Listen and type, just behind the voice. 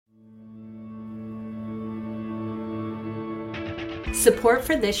Support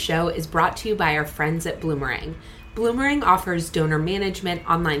for this show is brought to you by our friends at Bloomerang. Bloomerang offers donor management,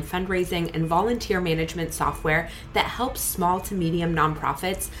 online fundraising, and volunteer management software that helps small to medium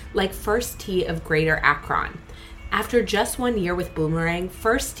nonprofits like First Tee of Greater Akron. After just 1 year with Bloomerang,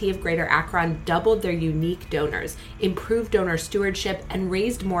 First Tee of Greater Akron doubled their unique donors, improved donor stewardship, and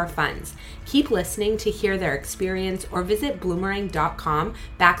raised more funds. Keep listening to hear their experience or visit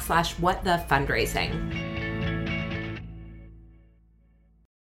bloomerang.com/whatthefundraising.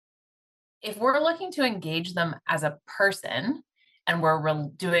 If we're looking to engage them as a person and we're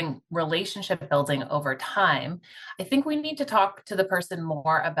doing relationship building over time, I think we need to talk to the person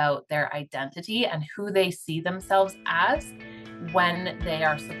more about their identity and who they see themselves as when they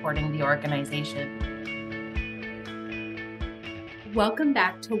are supporting the organization. Welcome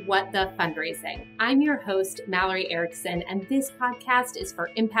back to What the Fundraising. I'm your host, Mallory Erickson, and this podcast is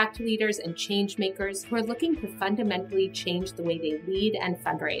for impact leaders and change makers who are looking to fundamentally change the way they lead and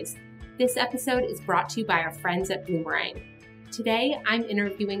fundraise. This episode is brought to you by our friends at Bloomerang. Today, I'm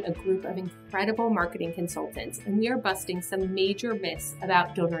interviewing a group of incredible marketing consultants, and we are busting some major myths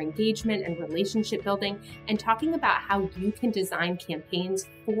about donor engagement and relationship building and talking about how you can design campaigns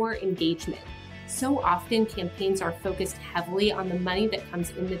for engagement. So often, campaigns are focused heavily on the money that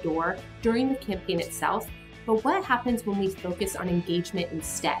comes in the door during the campaign itself, but what happens when we focus on engagement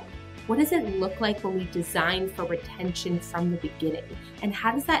instead? What does it look like when we design for retention from the beginning? And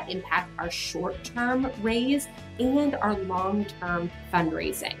how does that impact our short-term raise and our long-term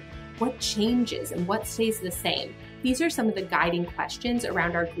fundraising? What changes and what stays the same? These are some of the guiding questions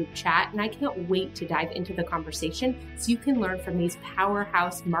around our group chat, and I can't wait to dive into the conversation so you can learn from these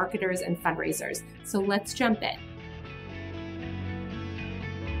powerhouse marketers and fundraisers. So let's jump in.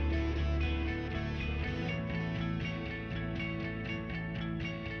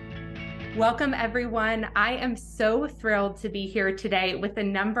 Welcome, everyone. I am so thrilled to be here today with a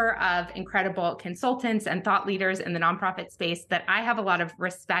number of incredible consultants and thought leaders in the nonprofit space that I have a lot of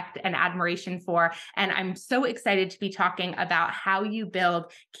respect and admiration for. And I'm so excited to be talking about how you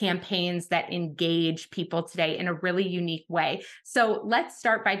build campaigns that engage people today in a really unique way. So let's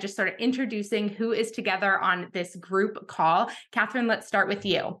start by just sort of introducing who is together on this group call. Catherine, let's start with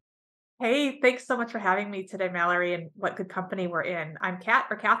you. Hey, thanks so much for having me today, Mallory, and what good company we're in. I'm Kat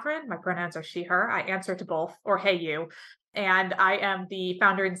or Catherine. My pronouns are she, her. I answer to both, or hey, you. And I am the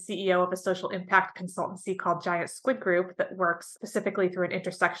founder and CEO of a social impact consultancy called Giant Squid Group that works specifically through an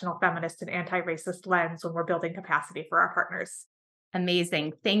intersectional feminist and anti-racist lens when we're building capacity for our partners.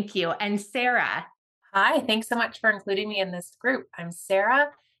 Amazing. Thank you. And Sarah. Hi, thanks so much for including me in this group. I'm Sarah,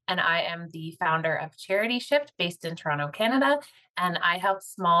 and I am the founder of Charity Shift based in Toronto, Canada, and I help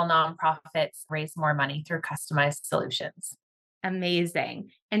small nonprofits raise more money through customized solutions.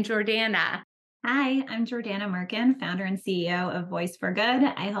 Amazing. And Jordana. Hi, I'm Jordana Merkin, founder and CEO of Voice for Good.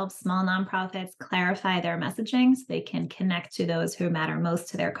 I help small nonprofits clarify their messaging so they can connect to those who matter most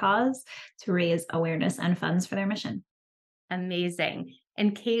to their cause to raise awareness and funds for their mission. Amazing.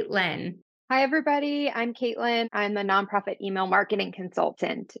 And Caitlin. Hi, everybody. I'm Caitlin. I'm a nonprofit email marketing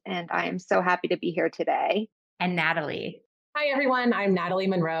consultant, and I am so happy to be here today. And Natalie. Hi, everyone. I'm Natalie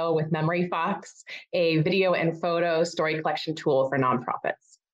Monroe with Memory Fox, a video and photo story collection tool for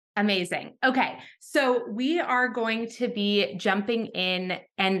nonprofits. Amazing. Okay. So we are going to be jumping in,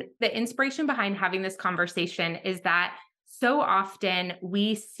 and the inspiration behind having this conversation is that so often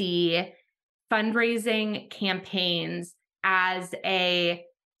we see fundraising campaigns as a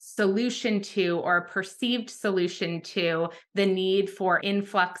solution to, or a perceived solution to, the need for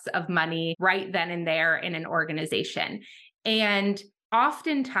influx of money right then and there in an organization. And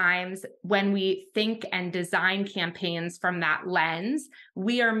oftentimes when we think and design campaigns from that lens,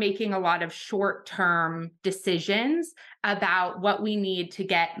 we are making a lot of short-term decisions about what we need to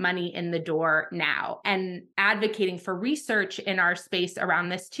get money in the door now, and advocating for research in our space around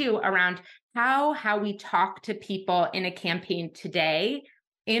this too, around how we talk to people in a campaign today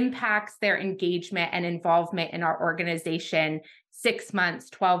impacts their engagement and involvement in our organization 6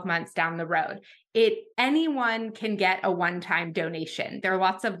 months, 12 months down the road. Anyone can get a one-time donation. There are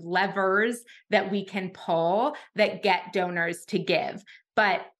lots of levers that we can pull that get donors to give,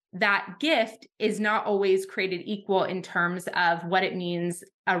 but that gift is not always created equal in terms of what it means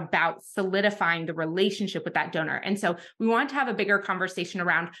about solidifying the relationship with that donor. And so we want to have a bigger conversation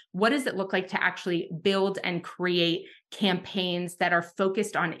around what does it look like to actually build and create campaigns that are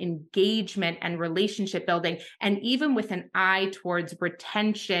focused on engagement and relationship building, and even with an eye towards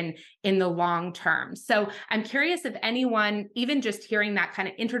retention in the long term. So I'm curious if anyone, even just hearing that kind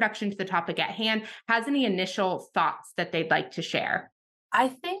of introduction to the topic at hand, has any initial thoughts that they'd like to share. I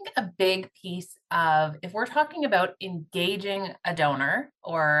think a big piece of, if we're talking about engaging a donor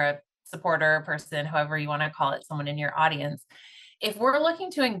or a supporter person, however you want to call it, someone in your audience, if we're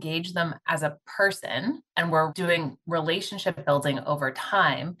looking to engage them as a person and we're doing relationship building over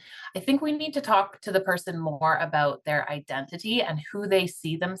time, I think we need to talk to the person more about their identity and who they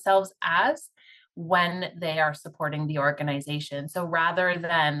see themselves as when they are supporting the organization. So rather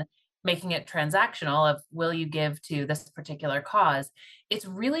than making it transactional of will you give to this particular cause, it's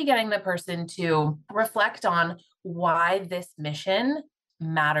really getting the person to reflect on why this mission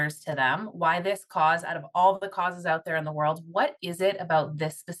matters to them, why this cause, out of all the causes out there in the world, what is it about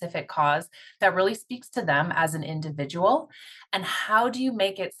this specific cause that really speaks to them as an individual? And how do you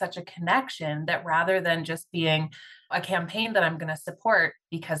make it such a connection that rather than just being a campaign that I'm going to support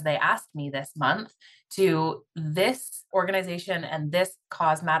because they asked me this month, to this organization and this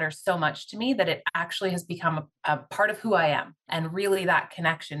cause matters so much to me that it actually has become a part of who I am. And really that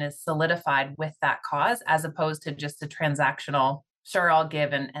connection is solidified with that cause as opposed to just a transactional, sure, I'll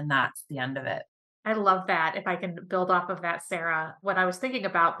give and that's the end of it. I love that. If I can build off of that, Sarah, what I was thinking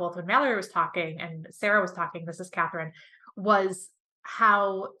about both when Mallory was talking and Sarah was talking, this is Catherine, was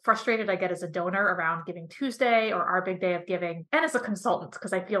how frustrated I get as a donor around Giving Tuesday or our big day of giving, and as a consultant,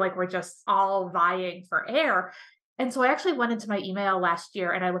 because I feel like we're just all vying for air. And so I actually went into my email last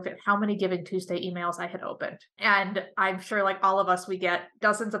year and I looked at how many Giving Tuesday emails I had opened. And I'm sure, like all of us, we get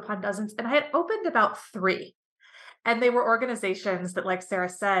dozens upon dozens. And I had opened about 3. And they were organizations that, like Sarah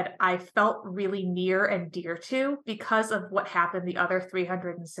said, I felt really near and dear to because of what happened the other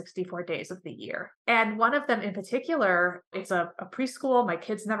 364 days of the year. And one of them in particular, it's a preschool. My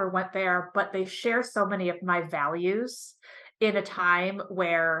kids never went there, but they share so many of my values in a time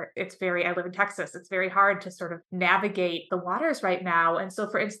where I live in Texas. It's very hard to sort of navigate the waters right now. And so,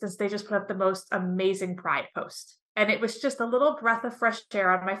 for instance, they just put up the most amazing Pride post. And it was just a little breath of fresh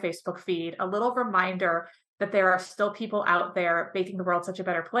air on my Facebook feed, a little reminder that there are still people out there making the world such a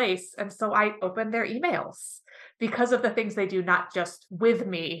better place. And so I opened their emails because of the things they do, not just with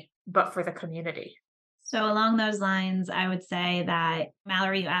me, but for the community. So along those lines, I would say that,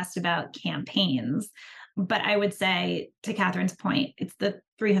 Mallory, you asked about campaigns, but I would say, to Catherine's point, it's the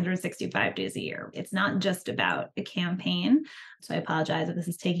 365 days a year. It's not just about a campaign. So I apologize if this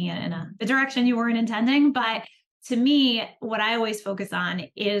is taking it in a direction you weren't intending, but to me, what I always focus on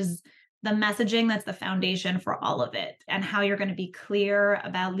is the messaging that's the foundation for all of it, and how you're going to be clear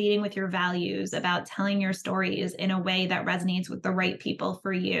about leading with your values, about telling your stories in a way that resonates with the right people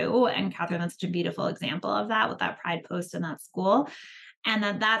for you. And Catherine, that's such a beautiful example of that with that Pride post in that school. And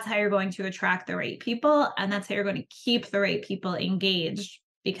that's how you're going to attract the right people. And that's how you're going to keep the right people engaged,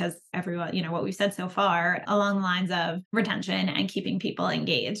 because everyone, what we've said so far along the lines of retention and keeping people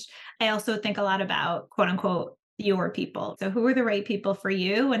engaged. I also think a lot about, quote unquote, your people. So who are the right people for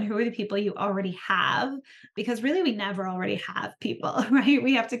you, and who are the people you already have? Because really, we never already have people, right?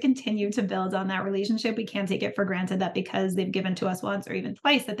 We have to continue to build on that relationship. We can't take it for granted that because they've given to us once or even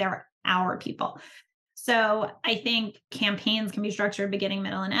twice, that they're our people. So I think campaigns can be structured beginning,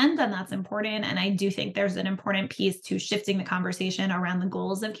 middle, and end, and that's important. And I do think there's an important piece to shifting the conversation around the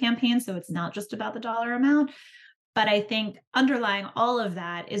goals of campaigns. So it's not just about the dollar amount. But I think underlying all of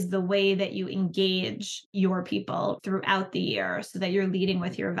that is the way that you engage your people throughout the year, so that you're leading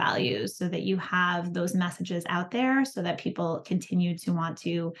with your values, so that you have those messages out there, so that people continue to want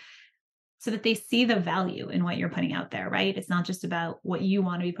to, so that they see the value in what you're putting out there, right? It's not just about what you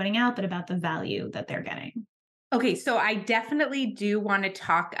want to be putting out, but about the value that they're getting. Okay, so I definitely do want to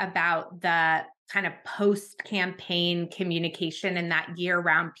talk about the kind of post-campaign communication and that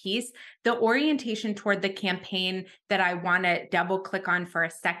year-round piece. The orientation toward the campaign that I want to double click on for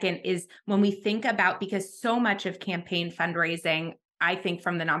a second is when we think about, because so much of campaign fundraising, I think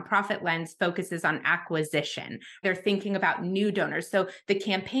from the nonprofit lens, focuses on acquisition. They're thinking about new donors. So the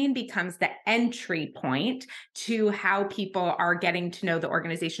campaign becomes the entry point to how people are getting to know the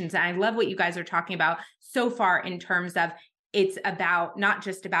organizations. And I love what you guys are talking about so far in terms of it's about not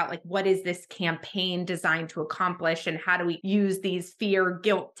just about like, what is this campaign designed to accomplish, and how do we use these fear,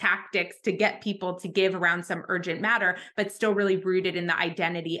 guilt tactics to get people to give around some urgent matter, but still really rooted in the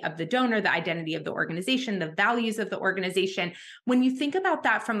identity of the donor, the identity of the organization, the values of the organization. When you think about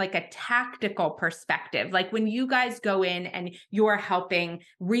that from like a tactical perspective, like when you guys go in and you're helping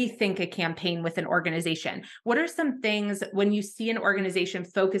rethink a campaign with an organization, what are some things when you see an organization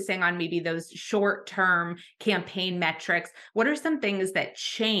focusing on maybe those short-term campaign metrics? What are some things that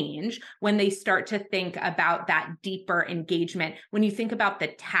change when they start to think about that deeper engagement? When you think about the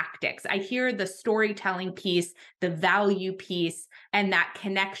tactics, I hear the storytelling piece, the value piece, and that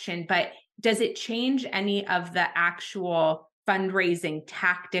connection, but does it change any of the actual fundraising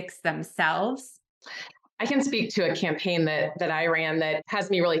tactics themselves? I can speak to a campaign that I ran that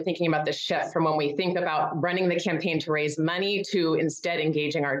has me really thinking about the shift from when we think about running the campaign to raise money to instead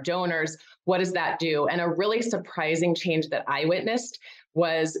engaging our donors. What does that do? And a really surprising change that I witnessed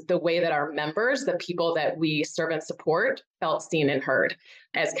was the way that our members, the people that we serve and support, felt seen and heard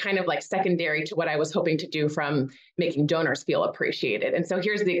as kind of like secondary to what I was hoping to do from making donors feel appreciated. And so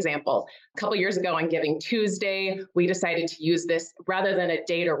here's the example. A couple years ago on Giving Tuesday, we decided to use this rather than a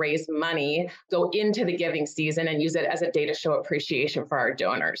day to raise money, go into the giving season and use it as a day to show appreciation for our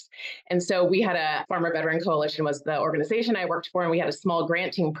donors. And so we had a Farmer Veteran Coalition was the organization I worked for, and we had a small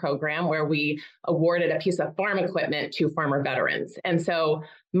granting program where we awarded a piece of farm equipment to farmer veterans. And so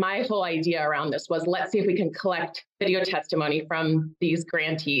my whole idea around this was, let's see if we can collect video testimony from these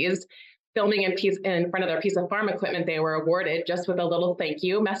grantees, filming in front of their piece of farm equipment they were awarded, just with a little thank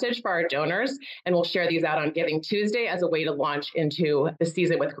you message for our donors. And we'll share these out on Giving Tuesday as a way to launch into the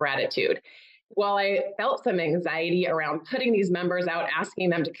season with gratitude. While I felt some anxiety around putting these members out,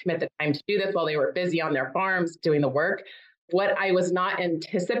 asking them to commit the time to do this while they were busy on their farms doing the work, what I was not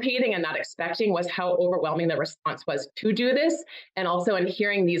anticipating and not expecting was how overwhelming the response was to do this. And also in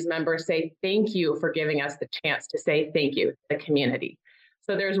hearing these members say, thank you for giving us the chance to say thank you to the community.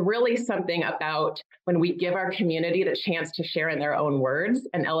 So there's really something about when we give our community the chance to share in their own words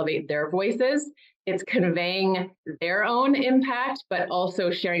and elevate their voices, it's conveying their own impact, but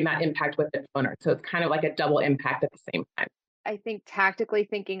also sharing that impact with the donor. So it's kind of like a double impact at the same time. I think tactically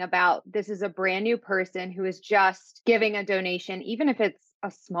thinking about this is a brand new person who is just giving a donation, even if it's a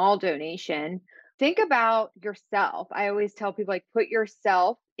small donation, think about yourself. I always tell people, like, put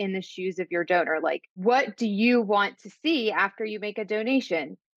yourself in the shoes of your donor. Like, what do you want to see after you make a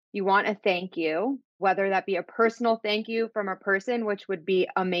donation? You want a thank you, whether that be a personal thank you from a person, which would be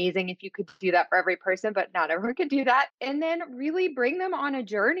amazing if you could do that for every person, but not everyone could do that. And then really bring them on a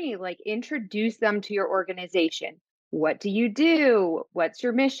journey, like introduce them to your organization. What do you do? What's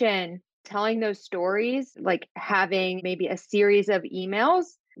your mission? Telling those stories, like having maybe a series of emails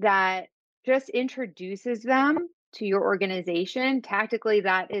that just introduces them to your organization. Tactically,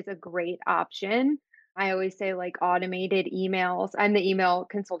 that is a great option. I always say, like, automated emails. I'm the email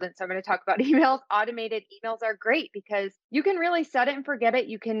consultant, so I'm going to talk about emails. Automated emails are great because you can really set it and forget it.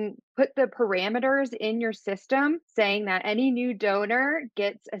 You can put the parameters in your system saying that any new donor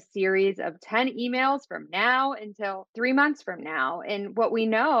gets a series of 10 emails from now until 3 months from now. And what we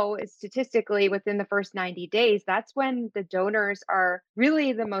know is statistically within the first 90 days, that's when the donors are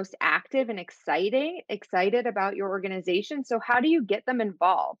really the most active and excited about your organization. So how do you get them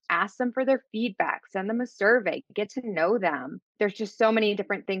involved? Ask them for their feedback, send them a survey, get to know them. There's just so many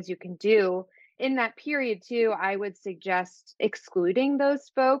different things you can do. In that period too, I would suggest excluding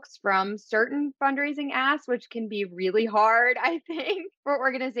those folks from certain fundraising asks, which can be really hard, I think, for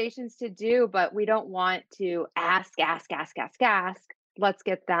organizations to do, but we don't want to ask. Let's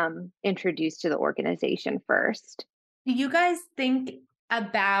get them introduced to the organization first. Do you guys think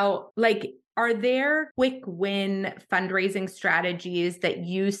about, like, are there quick win fundraising strategies that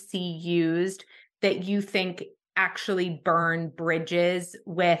you see used that you think actually burn bridges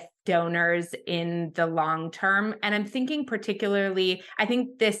with donors in the long term? And I'm thinking particularly, I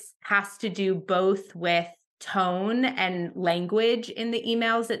think this has to do both with tone and language in the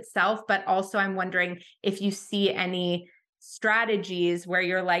emails itself, but also I'm wondering if you see any strategies where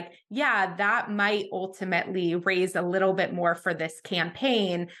you're like, yeah, that might ultimately raise a little bit more for this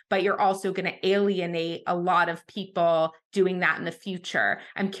campaign, but you're also going to alienate a lot of people doing that in the future.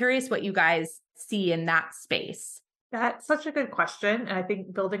 I'm curious what you guys see in that space. That's such a good question. And I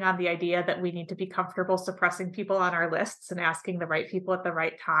think building on the idea that we need to be comfortable suppressing people on our lists and asking the right people at the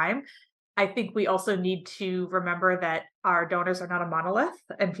right time, I think we also need to remember that our donors are not a monolith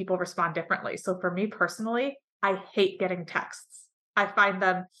and people respond differently. So for me personally, I hate getting texts. I find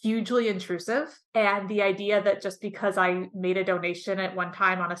them hugely intrusive. And the idea that just because I made a donation at one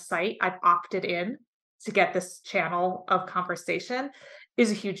time on a site, I've opted in to get this channel of conversation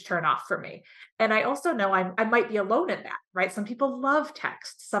is a huge turnoff for me. And I also know I might be alone in that, right? Some people love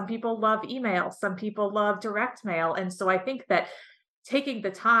text, some people love email, some people love direct mail. And so I think that taking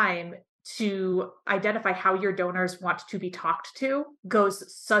the time to identify how your donors want to be talked to goes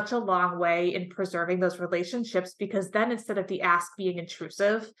such a long way in preserving those relationships, because then instead of the ask being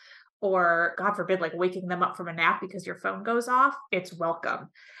intrusive or, God forbid, like waking them up from a nap because your phone goes off, it's welcome.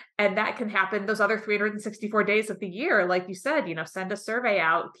 And that can happen those other 364 days of the year. Like you said, send a survey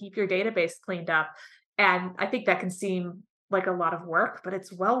out, keep your database cleaned up. And I think that can seem like a lot of work, but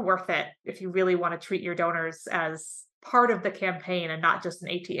it's well worth it if you really want to treat your donors as part of the campaign and not just an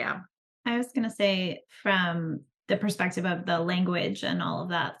ATM. I was going to say, from the perspective of the language and all of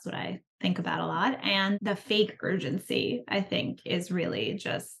that's what I think about a lot. And the fake urgency, I think, is really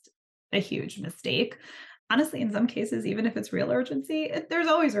just a huge mistake. Honestly, in some cases, even if it's real urgency, there's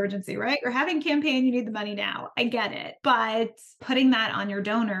always urgency, right? You're having a campaign, you need the money now. I get it. But putting that on your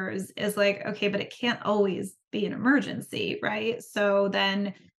donors is like, okay, but it can't always be an emergency, right? So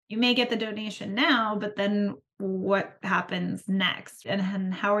then you may get the donation now, but then what happens next?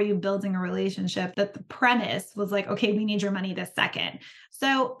 And how are you building a relationship that the premise was like, okay, we need your money this second.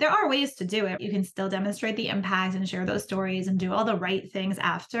 So there are ways to do it. You can still demonstrate the impact and share those stories and do all the right things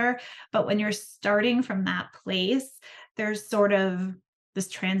after. But when you're starting from that place, there's sort of this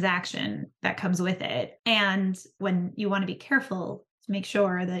transaction that comes with it. And when you want to be careful to make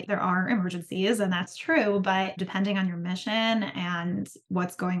sure that there are emergencies, and that's true, but depending on your mission and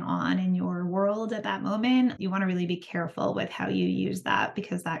what's going on in your world at that moment, you want to really be careful with how you use that,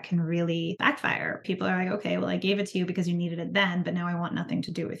 because that can really backfire. People are like, okay, well, I gave it to you because you needed it then, but now I want nothing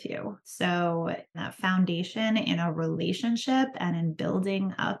to do with you. So that foundation in a relationship and in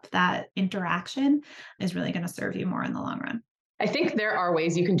building up that interaction is really going to serve you more in the long run. I think there are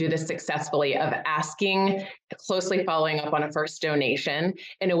ways you can do this successfully, of asking, closely following up on a first donation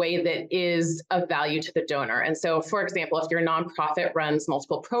in a way that is of value to the donor. And so, for example, if your nonprofit runs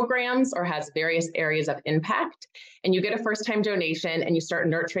multiple programs or has various areas of impact, and you get a first-time donation and you start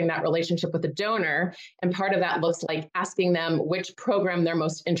nurturing that relationship with the donor, and part of that looks like asking them which program they're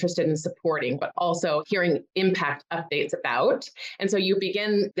most interested in supporting, but also hearing impact updates about. And so you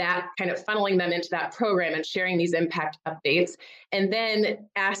begin that kind of funneling them into that program and sharing these impact updates, and then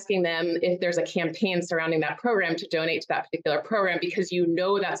asking them if there's a campaign surrounding that program to donate to that particular program, because you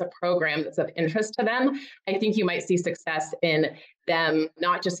know that's a program that's of interest to them. I think you might see success in them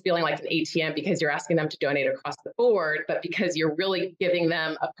not just feeling like an ATM because you're asking them to donate across the board, but because you're really giving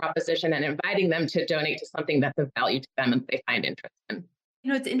them a proposition and inviting them to donate to something that's of value to them and they find interest in.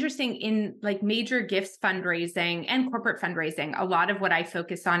 You know, it's interesting in like major gifts fundraising and corporate fundraising. A lot of what I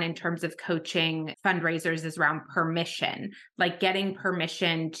focus on in terms of coaching fundraisers is around permission, like getting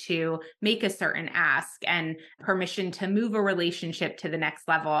permission to make a certain ask and permission to move a relationship to the next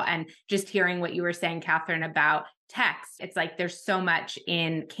level. And just hearing what you were saying, Catherine, about text, it's like there's so much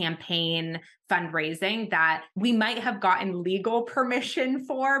in campaign fundraising that we might have gotten legal permission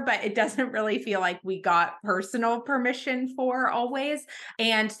for, but it doesn't really feel like we got personal permission for always.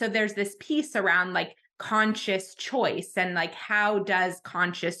 And so there's this piece around like conscious choice and like how does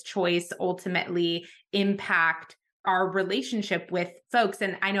conscious choice ultimately impact our relationship with folks.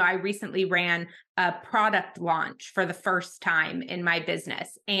 And I know I recently ran a product launch for the first time in my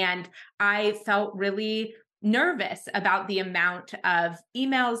business, and I felt really nervous about the amount of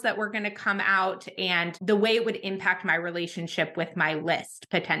emails that were going to come out and the way it would impact my relationship with my list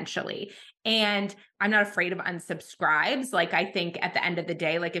potentially. And I'm not afraid of unsubscribes. Like, I think at the end of the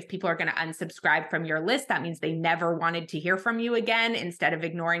day, like if people are going to unsubscribe from your list, that means they never wanted to hear from you again instead of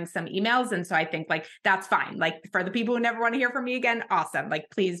ignoring some emails. And so I think like, that's fine. Like for the people who never want to hear from me again, awesome.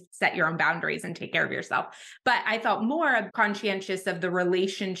 Like, please set your own boundaries and take care of yourself. But I felt more conscientious of the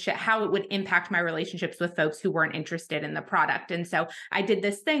relationship, how it would impact my relationships with folks who weren't interested in the product. And so I did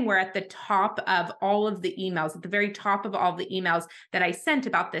this thing where at the top of all of the emails, at the very top of all the emails that I sent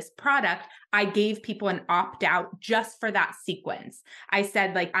about this product, I gave people an opt-out just for that sequence. I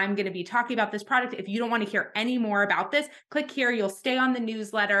said, like, I'm going to be talking about this product. If you don't want to hear any more about this, click here. You'll stay on the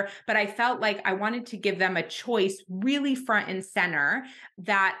newsletter. But I felt like I wanted to give them a choice really front and center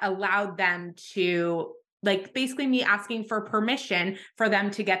that allowed them to, like, basically me asking for permission for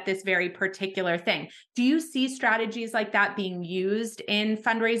them to get this very particular thing. Do you see strategies like that being used in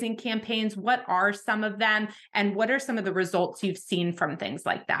fundraising campaigns? What are some of them? And what are some of the results you've seen from things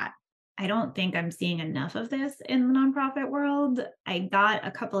like that? I don't think I'm seeing enough of this in the nonprofit world. I got a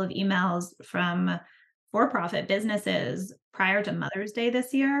couple of emails from for-profit businesses prior to Mother's Day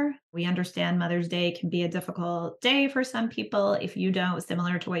this year. We understand Mother's Day can be a difficult day for some people. If you don't,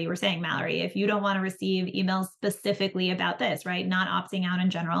 similar to what you were saying, Mallory, if you don't want to receive emails specifically about this, right, not opting out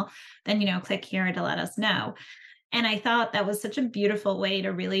in general, then, click here to let us know. And I thought that was such a beautiful way to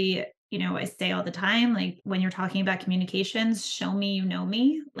really, I say all the time, like when you're talking about communications, show me you know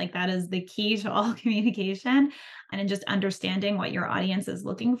me. Like that is the key to all communication, and in just understanding what your audience is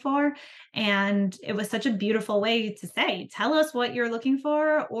looking for. And it was such a beautiful way to say, tell us what you're looking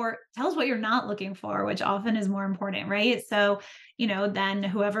for, or tell us what you're not looking for, which often is more important, right? So, then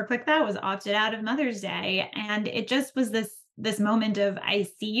whoever clicked that was opted out of Mother's Day. And it just was this moment of, I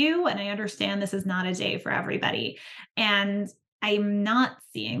see you and I understand this is not a day for everybody. And I'm not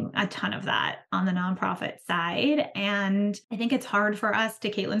seeing a ton of that on the nonprofit side. And I think it's hard for us,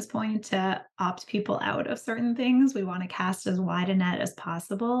 to Caitlin's point, to opt people out of certain things. We want to cast as wide a net as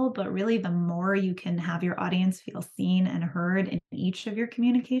possible, but really the more you can have your audience feel seen and heard in each of your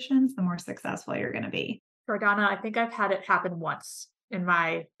communications, the more successful you're going to be. Jordana, I think I've had it happen once in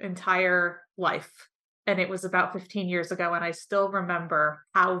my entire life. And it was about 15 years ago. And I still remember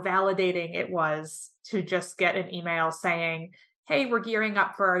how validating it was to just get an email saying, hey, we're gearing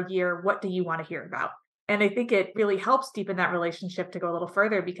up for our year. What do you want to hear about? And I think it really helps deepen that relationship to go a little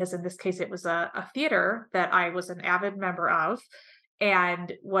further, because in this case, it was a theater that I was an avid member of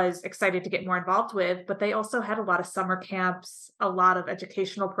and was excited to get more involved with. But they also had a lot of summer camps, a lot of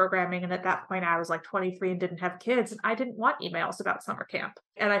educational programming. And at that point, I was like 23 and didn't have kids. And I didn't want emails about summer camp.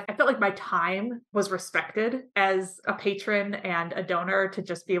 And I felt like my time was respected as a patron and a donor to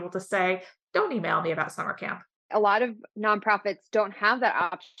just be able to say, don't email me about summer camp. A lot of nonprofits don't have that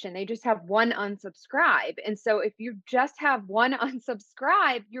option. They just have one unsubscribe. And so if you just have one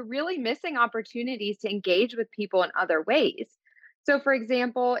unsubscribe, you're really missing opportunities to engage with people in other ways. So for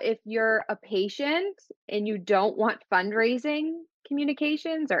example, if you're a patient and you don't want fundraising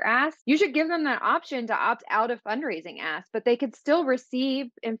communications or asks, you should give them that option to opt out of fundraising asks, but they could still receive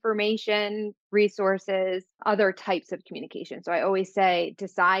information, resources, other types of communication. So I always say,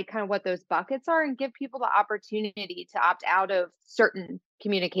 decide kind of what those buckets are and give people the opportunity to opt out of certain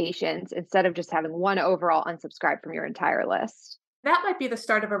communications instead of just having one overall unsubscribe from your entire list. That might be the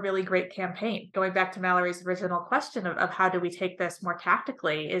start of a really great campaign. Going back to Mallory's original question of how do we take this more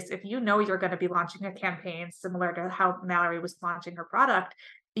tactically, is if you know you're going to be launching a campaign similar to how Mallory was launching her product,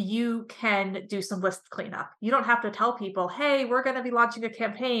 you can do some list cleanup. You don't have to tell people, hey, we're going to be launching a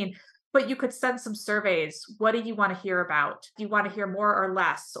campaign, but you could send some surveys. What do you want to hear about? Do you want to hear more or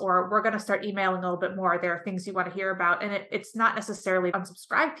less? Or we're going to start emailing a little bit more. There are things you want to hear about. And it's not necessarily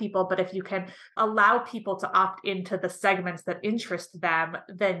unsubscribe people, but if you can allow people to opt into the segments that interest them,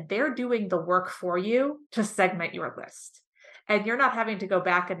 then they're doing the work for you to segment your list. And you're not having to go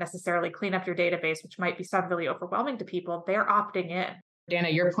back and necessarily clean up your database, which might sound really overwhelming to people. They're opting in. Dana,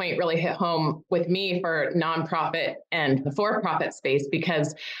 your point really hit home with me for nonprofit and the for-profit space,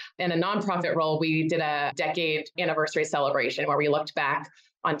 because in a nonprofit role, we did a decade anniversary celebration where we looked back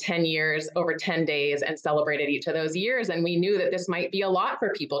on 10 years over 10 days and celebrated each of those years. And we knew that this might be a lot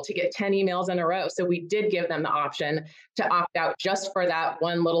for people to get 10 emails in a row. So we did give them the option to opt out just for that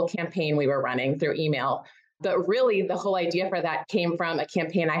one little campaign we were running through email. But really, the whole idea for that came from a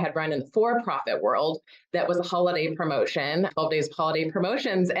campaign I had run in the for-profit world that was a holiday promotion, 12 days of holiday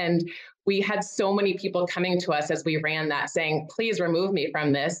promotions. And we had so many people coming to us as we ran that saying, please remove me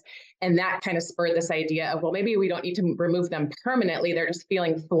from this. And that kind of spurred this idea of, well, maybe we don't need to remove them permanently. They're just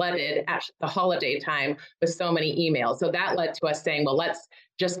feeling flooded at the holiday time with so many emails. So that led to us saying, well, let's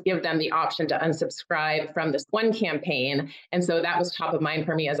just give them the option to unsubscribe from this one campaign. And so that was top of mind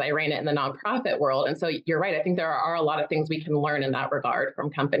for me as I ran it in the nonprofit world. And so you're right. I think there are a lot of things we can learn in that regard from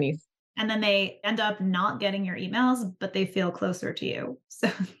companies. And then they end up not getting your emails, but they feel closer to you. So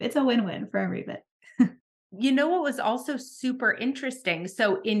it's a win-win for everybody. You know what was also super interesting?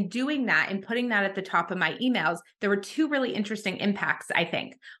 So in doing that and putting that at the top of my emails, there were two really interesting impacts, I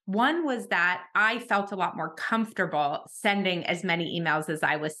think. One was that I felt a lot more comfortable sending as many emails as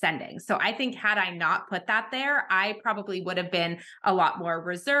I was sending. So I think had I not put that there, I probably would have been a lot more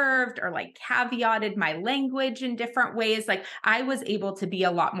reserved or like caveated my language in different ways. Like I was able to be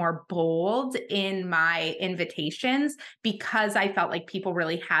a lot more bold in my invitations because I felt like people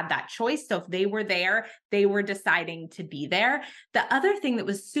really had that choice. So if they were there, they were deciding to be there. The other thing that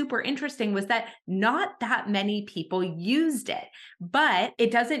was super interesting was that not that many people used it, but it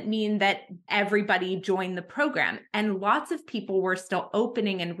doesn't mean that everybody joined the program. And lots of people were still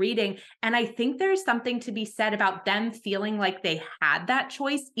opening and reading. And I think there's something to be said about them feeling like they had that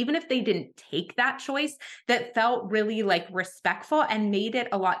choice, even if they didn't take that choice, that felt really like respectful and made it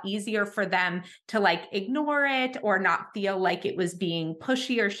a lot easier for them to like ignore it or not feel like it was being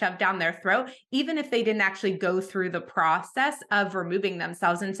pushy or shoved down their throat, even if they didn't actually go through the process of removing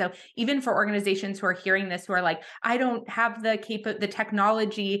themselves. And so even for organizations who are hearing this, who are like, I don't have the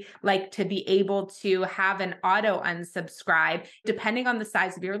technology like to be able to have an auto unsubscribe, depending on the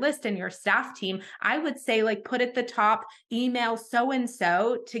size of your list and your staff team, I would say like put at the top, email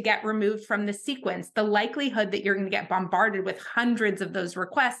so-and-so to get removed from the sequence. The likelihood that you're going to get bombarded with hundreds of those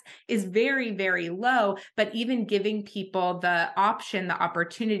requests is very, very low. But even giving people the option, the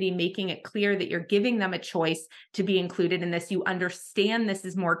opportunity, making it clear that you're giving them a choice to be included in this, you understand this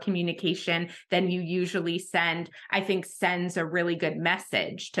is more communication than you usually send, I think sends a really good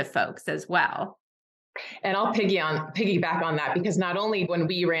message to folks as well. And I'll piggyback on that, because not only when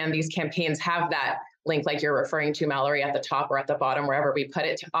we ran these campaigns have that link like you're referring to, Mallory, at the top or at the bottom, wherever we put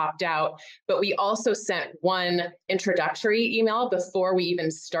it, to opt out, but we also sent one introductory email before we even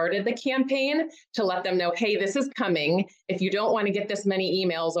started the campaign to let them know, hey, this is coming. If you don't want to get this many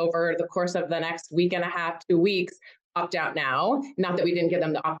emails over the course of the next week and a half, 2 weeks, opt out now. Not that we didn't get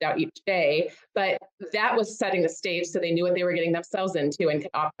them to opt out each day, but that was setting the stage so they knew what they were getting themselves into and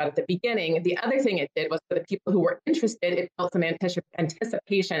could opt out at the beginning. The other thing it did was, for the people who were interested, it built some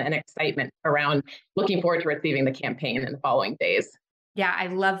anticipation and excitement around looking forward to receiving the campaign in the following days. Yeah, I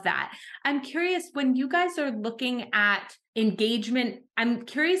love that. I'm curious, when you guys are looking at engagement, I'm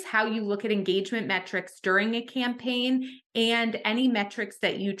curious how you look at engagement metrics during a campaign and any metrics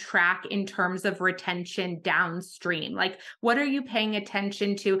that you track in terms of retention downstream. Like, what are you paying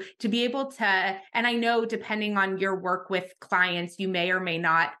attention to be able to, and I know depending on your work with clients, you may or may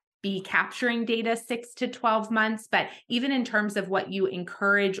not be capturing data 6 to 12 months, but even in terms of what you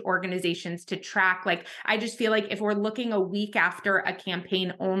encourage organizations to track, like, I just feel like if we're looking a week after a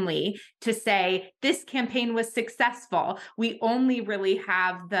campaign only to say this campaign was successful, we only really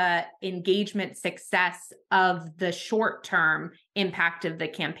have the engagement success of the short-term impact of the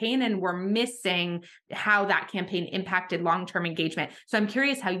campaign, and we're missing how that campaign impacted long-term engagement. So I'm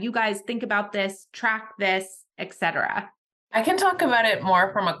curious how you guys think about this, track this, etc. I can talk about it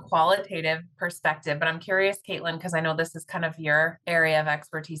more from a qualitative perspective, but I'm curious, Caitlin, because I know this is kind of your area of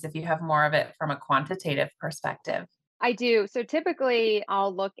expertise, if you have more of it from a quantitative perspective. I do. So typically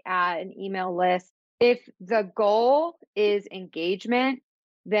I'll look at an email list. If the goal is engagement,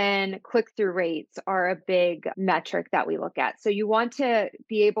 then click-through rates are a big metric that we look at. So you want to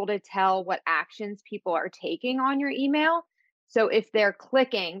be able to tell what actions people are taking on your email. So if they're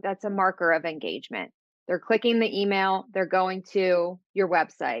clicking, that's a marker of engagement. They're clicking the email, they're going to your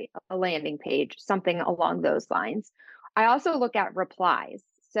website, a landing page, something along those lines. I also look at replies.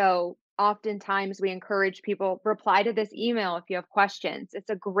 So oftentimes we encourage people, reply to this email if you have questions. It's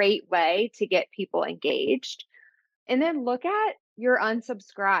a great way to get people engaged. And then look at your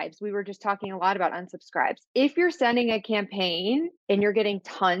unsubscribes. We were just talking a lot about unsubscribes. If you're sending a campaign and you're getting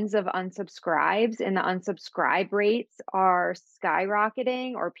tons of unsubscribes and the unsubscribe rates are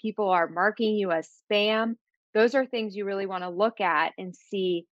skyrocketing, or people are marking you as spam, those are things you really want to look at and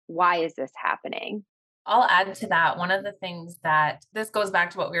see, why is this happening? I'll add to that. One of the things that this goes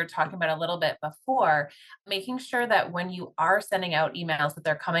back to what we were talking about a little bit before, making sure that when you are sending out emails, that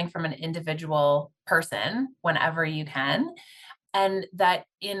they're coming from an individual person whenever you can. And that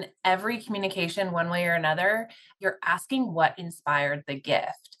in every communication, one way or another, you're asking what inspired the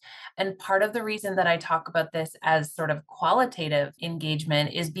gift. And part of the reason that I talk about this as sort of qualitative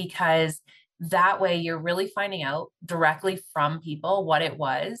engagement is because that way you're really finding out directly from people what it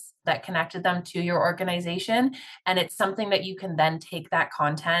was that connected them to your organization. And it's something that you can then take that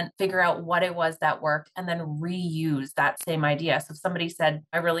content, figure out what it was that worked, and then reuse that same idea. So if somebody said,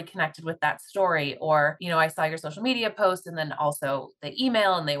 I really connected with that story, or, I saw your social media post and then also the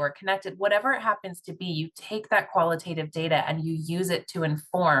email and they were connected, whatever it happens to be, you take that qualitative data and you use it to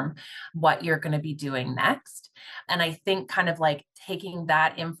inform what you're going to be doing next. And I think kind of like taking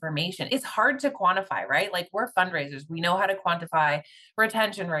that information, it's hard to quantify, right? Like, we're fundraisers. We know how to quantify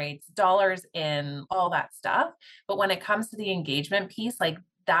retention rates, dollars in, all that stuff. But when it comes to the engagement piece, like,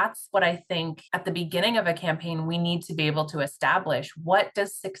 that's what I think at the beginning of a campaign, we need to be able to establish, what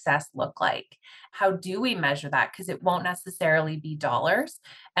does success look like? How do we measure that? Because it won't necessarily be dollars.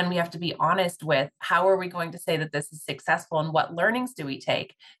 And we have to be honest with, how are we going to say that this is successful, and what learnings do we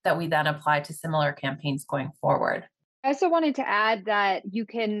take that we then apply to similar campaigns going forward? I also wanted to add that you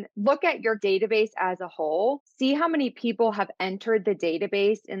can look at your database as a whole, see how many people have entered the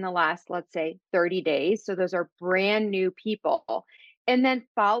database in the last, let's say, 30 days. So those are brand new people. And then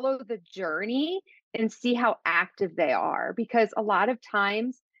follow the journey and see how active they are. Because a lot of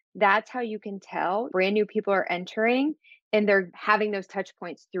times that's how you can tell brand new people are entering and they're having those touch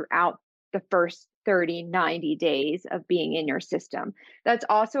points throughout the first 30, 90 days of being in your system. That's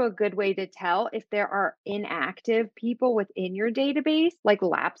also a good way to tell if there are inactive people within your database, like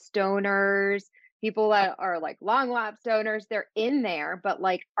lapsed donors, people that are like long lapsed donors. They're in there, but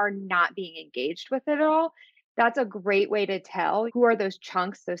like are not being engaged with it at all. That's a great way to tell who are those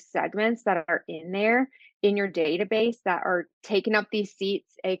chunks, those segments that are in there in your database that are taking up these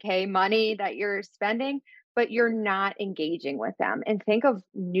seats, aka money that you're spending, but you're not engaging with them. And think of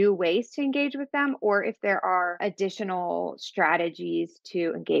new ways to engage with them, or if there are additional strategies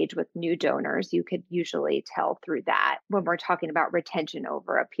to engage with new donors, you could usually tell through that when we're talking about retention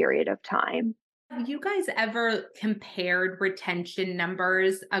over a period of time. Have you guys ever compared retention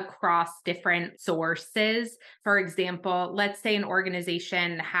numbers across different sources? For example, let's say an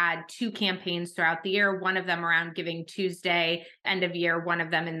organization had 2 campaigns throughout the year, one of them around Giving Tuesday, end of year, one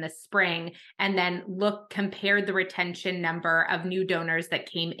of them in the spring, and then compared the retention number of new donors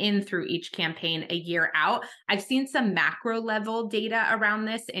that came in through each campaign a year out. I've seen some macro level data around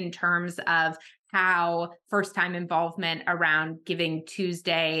this in terms of how first time involvement around Giving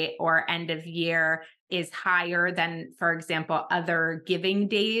Tuesday or end of year is higher than, for example, other giving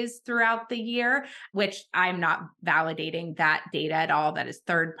days throughout the year, which I'm not validating that data at all. That is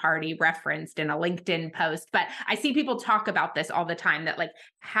third party referenced in a LinkedIn post. But I see people talk about this all the time, that like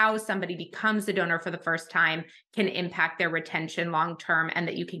how somebody becomes a donor for the first time can impact their retention long term, and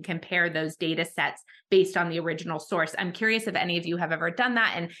that you can compare those data sets based on the original source. I'm curious if any of you have ever done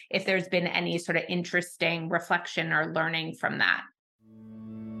that, and if there's been any sort of interesting reflection or learning from that.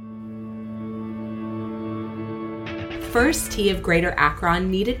 First Tee of Greater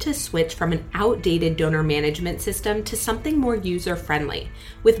Akron needed to switch from an outdated donor management system to something more user-friendly.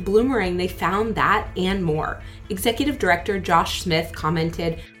 With Bloomerang, they found that and more. Executive Director Josh Smith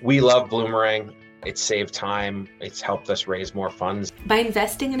commented, "We love Bloomerang. It's saved time. It's helped us raise more funds." By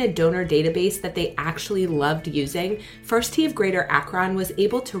investing in a donor database that they actually loved using, First Tee of Greater Akron was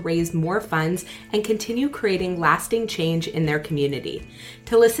able to raise more funds and continue creating lasting change in their community.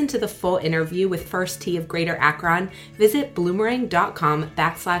 To listen to the full interview with First Tee of Greater Akron, visit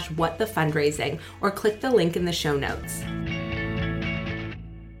bloomerang.com/whatthefundraising or click the link in the show notes.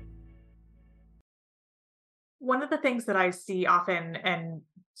 One of the things that I see often, and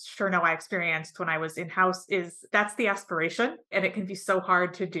sure no, I experienced when I was in-house, is that's the aspiration, and it can be so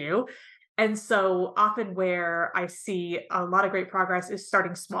hard to do. And so often where I see a lot of great progress is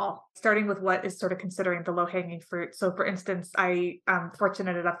starting small, starting with what is sort of considering the low-hanging fruit. So for instance, I am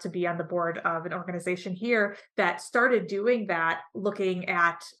fortunate enough to be on the board of an organization here that started doing that, looking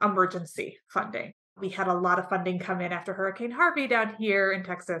at emergency funding. We had a lot of funding come in after Hurricane Harvey down here in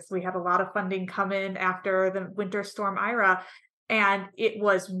Texas. We had a lot of funding come in after the Winter Storm Ira. And it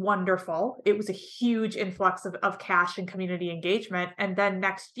was wonderful. It was a huge influx of cash and community engagement. And then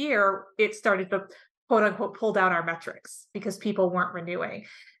next year, it started to quote unquote pull down our metrics because people weren't renewing.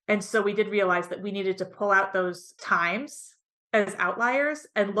 And so we did realize that we needed to pull out those times as outliers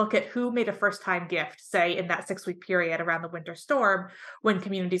and look at who made a first time gift, say in that 6-week period around the winter storm when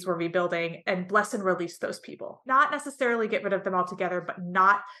communities were rebuilding, and bless and release those people. Not necessarily get rid of them altogether, but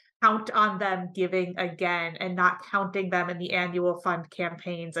not count on them giving again, and not counting them in the annual fund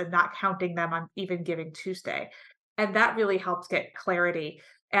campaigns, and not counting them on even Giving Tuesday. And that really helps get clarity,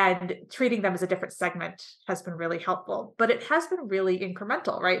 and treating them as a different segment has been really helpful, but it has been really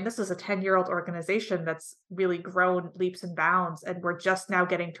incremental, right? And this is a 10-year-old organization that's really grown leaps and bounds. And we're just now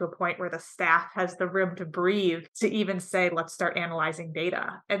getting to a point where the staff has the room to breathe to even say, let's start analyzing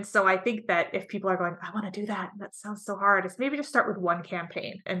data. And so I think that if people are going, I want to do that, and that sounds so hard, it's maybe just start with one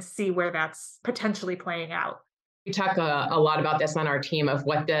campaign and see where that's potentially playing out. We talk a lot about this on our team of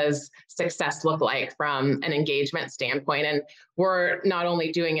what does success look like from an engagement standpoint. And we're not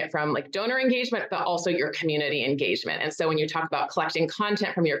only doing it from like donor engagement, but also your community engagement. And so when you talk about collecting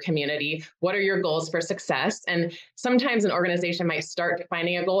content from your community, what are your goals for success? And sometimes an organization might start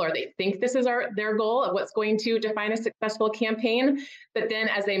defining a goal, or they think this is their goal of what's going to define a successful campaign. But then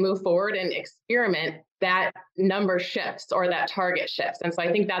as they move forward and experiment, that number shifts or that target shifts. And so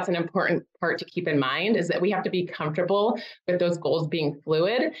I think that's an important part to keep in mind, is that we have to be comfortable with those goals being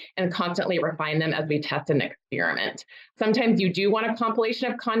fluid and constantly refine them as we test and experiment. Sometimes you do want a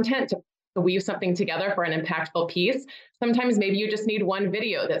compilation of content to weave something together for an impactful piece. Sometimes maybe you just need one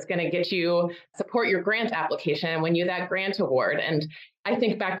video that's going to get you support your grant application and win you that grant award. And I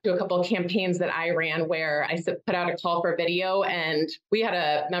think back to a couple of campaigns that I ran where I put out a call for video, and we had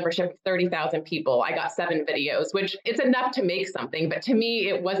a membership of 30,000 people. I got 7 videos, which it's enough to make something, but to me,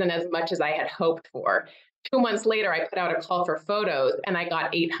 it wasn't as much as I had hoped for. 2 months later, I put out a call for photos and I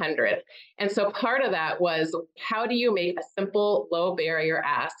got 800. And so part of that was, how do you make a simple, low barrier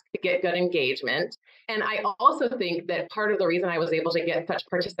ask to get good engagement? And I also think that part of the reason I was able to get such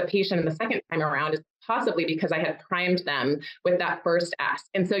participation the second time around is possibly because I had primed them with that first ask.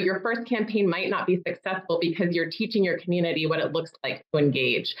 And so your first campaign might not be successful because you're teaching your community what it looks like to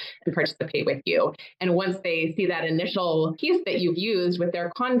engage and participate with you. And once they see that initial piece that you've used with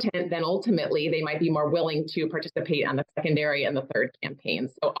their content, then ultimately they might be more willing to participate on the secondary and the third campaign.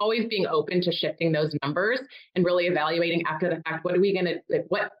 So always being open to shifting those numbers and really evaluating after the fact, what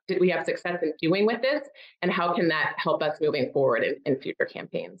did we have success in doing with this? And how can that help us moving forward in future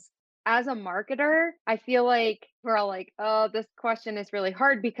campaigns? As a marketer, I feel like we're all like, oh, this question is really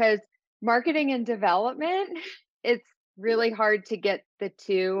hard, because marketing and development, it's really hard to get the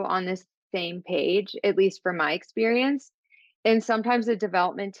two on the same page, at least from my experience. And sometimes the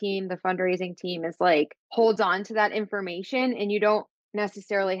development team, the fundraising team is like, holds on to that information and you don't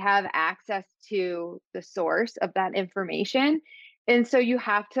necessarily have access to the source of that information. And so you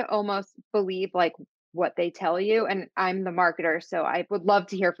have to almost believe like what they tell you. And I'm the marketer, so I would love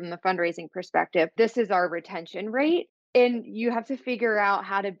to hear from the fundraising perspective. This is our retention rate. And you have to figure out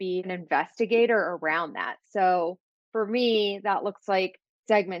how to be an investigator around that. So for me, that looks like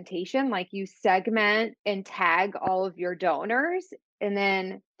segmentation, like you segment and tag all of your donors. And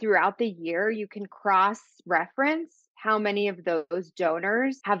then throughout the year, you can cross reference how many of those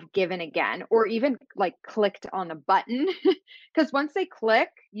donors have given again, or even like clicked on a button. Because once they click,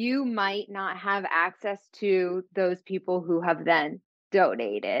 you might not have access to those people who have then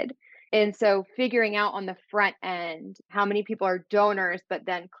donated. And so figuring out on the front end how many people are donors but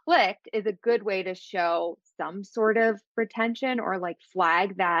then clicked is a good way to show some sort of retention or like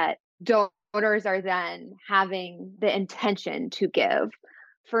flag that donors are then having the intention to give.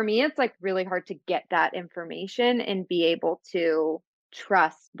 For me, it's like really hard to get that information and be able to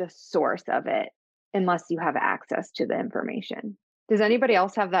trust the source of it unless you have access to the information. Does anybody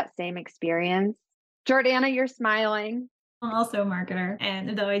else have that same experience? Jordana, you're smiling. I'm also a marketer,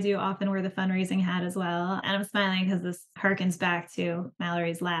 and though I do often wear the fundraising hat as well. And I'm smiling because this harkens back to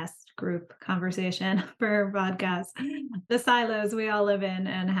Mallory's last group conversation for her podcast, the silos we all live in,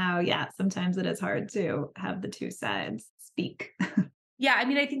 and how, sometimes it is hard to have the two sides speak. Yeah, I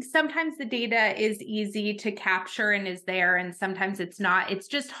mean, I think sometimes the data is easy to capture and is there, and sometimes it's not. It's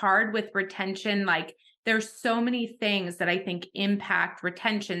just hard with retention. Like, there's so many things that I think impact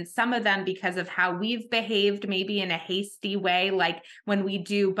retention, some of them because of how we've behaved, maybe in a hasty way, like when we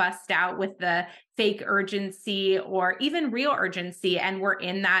do bust out with the fake urgency or even real urgency, and we're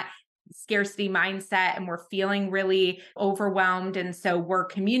in that scarcity mindset and we're feeling really overwhelmed. And so we're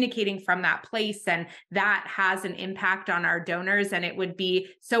communicating from that place, and that has an impact on our donors. And it would be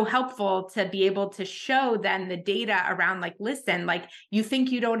so helpful to be able to show then the data around like, listen, like you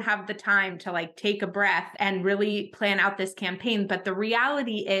think you don't have the time to like take a breath and really plan out this campaign. But the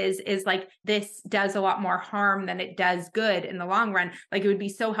reality is like this does a lot more harm than it does good in the long run. Like it would be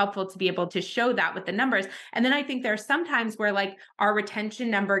so helpful to be able to show that with the numbers. And then I think there's sometimes where like our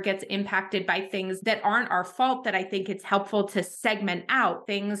retention number gets impacted by things that aren't our fault, that I think it's helpful to segment out,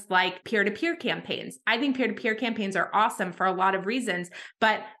 things like peer-to-peer campaigns. I think peer-to-peer campaigns are awesome for a lot of reasons,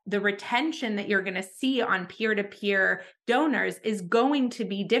 but the retention that you're going to see on peer-to-peer donors is going to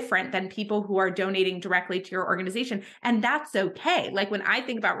be different than people who are donating directly to your organization. And that's okay. Like when I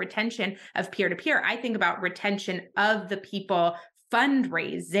think about retention of peer-to-peer, I think about retention of the people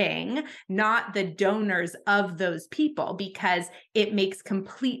fundraising, not the donors of those people, because it makes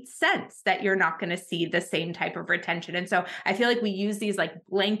complete sense that you're not going to see the same type of retention. And so I feel like we use these like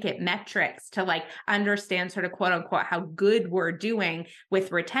blanket metrics to like understand sort of quote unquote how good we're doing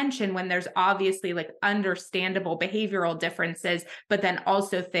with retention, when there's obviously like understandable behavioral differences, but then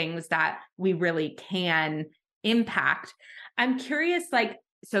also things that we really can impact. I'm curious, like,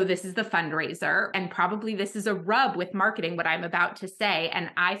 so this is the fundraiser, and probably this is a rub with marketing, what I'm about to say, and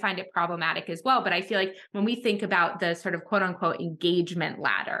I find it problematic as well. But I feel like when we think about the sort of quote unquote engagement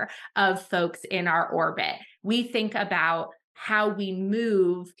ladder of folks in our orbit, we think about how we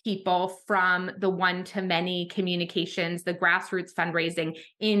move people from the one-to-many communications, the grassroots fundraising,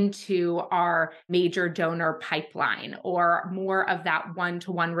 into our major donor pipeline, or more of that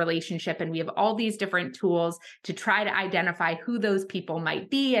one-to-one relationship. And we have all these different tools to try to identify who those people might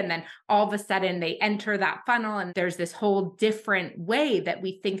be. And then all of a sudden they enter that funnel, and there's this whole different way that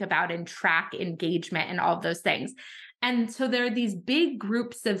we think about and track engagement and all of those things. And so there are these big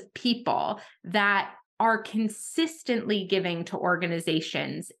groups of people that are consistently giving to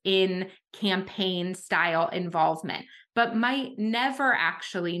organizations in campaign style involvement, but might never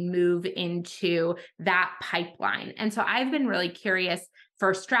actually move into that pipeline. And so I've been really curious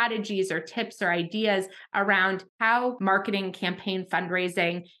for strategies or tips or ideas around how marketing, campaign,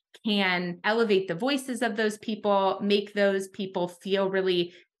 fundraising can elevate the voices of those people, make those people feel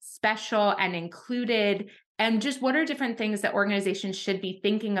really special and included. And just what are different things that organizations should be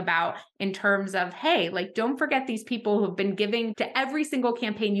thinking about in terms of, hey, like, don't forget these people who have been giving to every single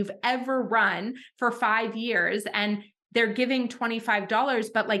campaign you've ever run for 5 years, and they're giving $25,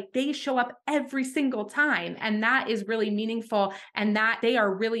 but like they show up every single time. And that is really meaningful, and that they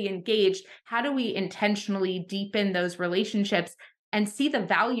are really engaged. How do we intentionally deepen those relationships and see the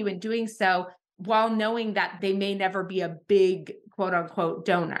value in doing so while knowing that they may never be a big quote unquote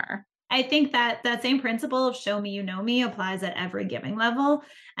donor? I think that that same principle of show me, you know me applies at every giving level.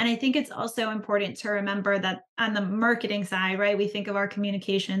 And I think it's also important to remember that on the marketing side, right, we think of our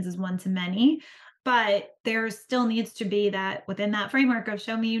communications as one to many, but there still needs to be that within that framework of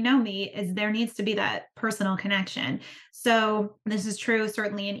show me, you know me, is there needs to be that personal connection. So this is true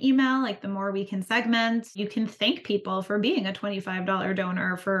certainly in email, like the more we can segment, you can thank people for being a $25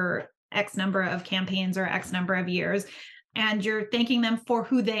 donor for X number of campaigns or X number of years. And you're thanking them for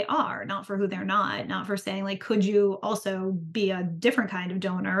who they are, not for who they're not for saying like, could you also be a different kind of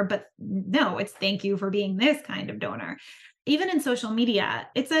donor? But no, it's thank you for being this kind of donor. Even in social media,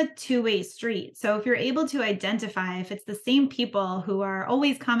 it's a two-way street. So if you're able to identify if it's the same people who are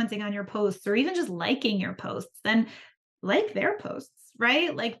always commenting on your posts or even just liking your posts, then like their posts,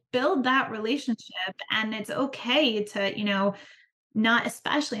 right? Like build that relationship. And it's okay to, not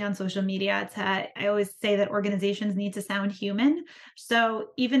especially on social media, I always say that organizations need to sound human. So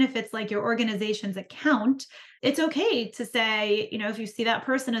even if it's like your organization's account, it's okay to say, if you see that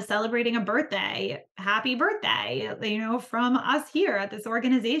person is celebrating a birthday, happy birthday, from us here at this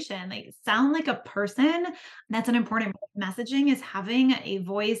organization, like sound like a person. That's an important messaging, is having a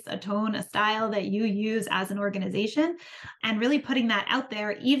voice, a tone, a style that you use as an organization and really putting that out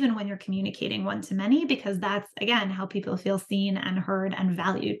there, even when you're communicating one to many, because that's, again, how people feel seen and heard and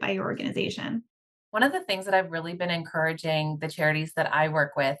valued by your organization. One of the things that I've really been encouraging the charities that I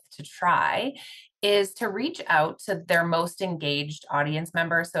work with to try is to reach out to their most engaged audience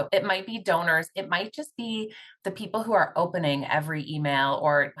members. So it might be donors, it might just be the people who are opening every email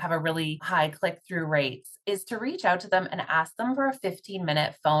or have a really high click-through rates, is to reach out to them and ask them for a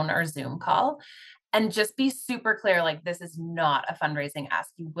 15-minute phone or Zoom call. And just be super clear, like, this is not a fundraising ask.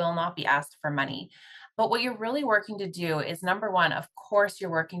 You will not be asked for money. But what you're really working to do is, number one, of course, you're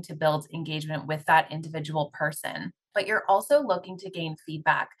working to build engagement with that individual person, but you're also looking to gain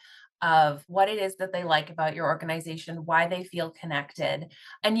feedback of what it is that they like about your organization, why they feel connected.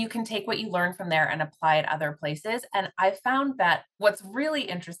 And you can take what you learn from there and apply it other places. And I found that what's really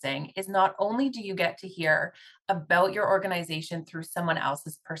interesting is not only do you get to hear about your organization through someone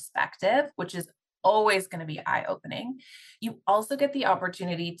else's perspective, which is always going to be eye-opening, you also get the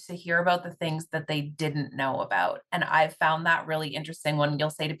opportunity to hear about the things that they didn't know about. And I've found that really interesting when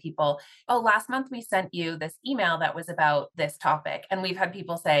you'll say to people, oh, last month we sent you this email that was about this topic. And we've had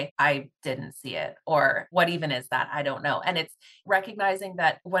people say, I didn't see it, or what even is that? I don't know. And it's recognizing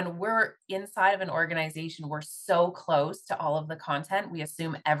that when we're inside of an organization, we're so close to all of the content, we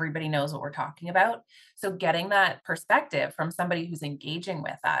assume everybody knows what we're talking about. So getting that perspective from somebody who's engaging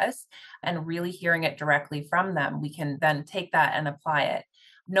with us and really hearing it directly from them, we can then take that and apply it,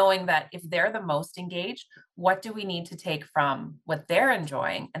 knowing that if they're the most engaged, what do we need to take from what they're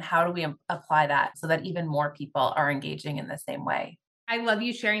enjoying and how do we apply that so that even more people are engaging in the same way? I love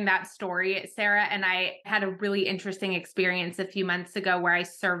you sharing that story, Sarah. And I had a really interesting experience a few months ago where I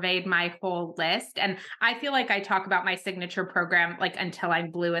surveyed my whole list. And I feel like I talk about my signature program like until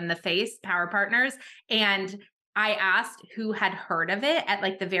I'm blue in the face, Power Partners. And I asked who had heard of it at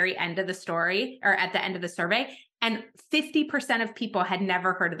like the very end of the story or at the end of the survey. And 50% of people had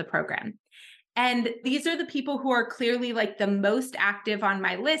never heard of the program. And these are the people who are clearly like the most active on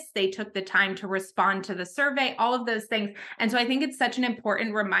my list. They took the time to respond to the survey, all of those things. And so I think it's such an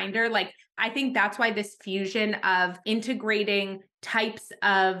important reminder. Like, I think that's why this fusion of integrating types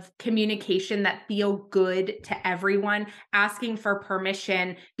of communication that feel good to everyone, asking for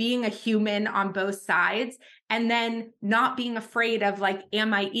permission, being a human on both sides, and then not being afraid of like,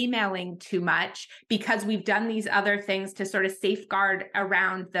 am I emailing too much? Because we've done these other things to sort of safeguard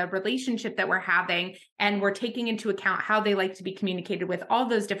around the relationship that we're having. And we're taking into account how they like to be communicated with, all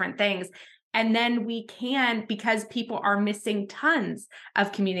those different things. And then we can, because people are missing tons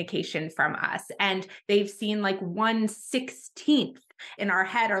of communication from us and they've seen like 1/16 in our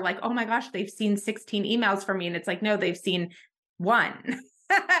head, or like, oh my gosh, they've seen 16 emails from me. And it's like, no, they've seen one.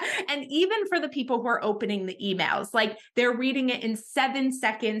 And even for the people who are opening the emails, like they're reading it in 7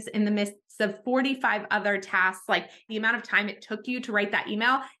 seconds in the midst of 45 other tasks. Like the amount of time it took you to write that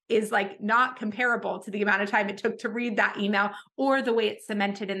email is like not comparable to the amount of time it took to read that email or the way it's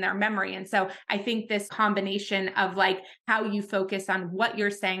cemented in their memory. And so I think this combination of like how you focus on what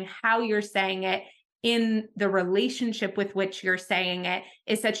you're saying, how you're saying it, in the relationship with which you're saying it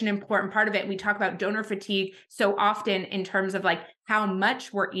is such an important part of it. We talk about donor fatigue so often in terms of like how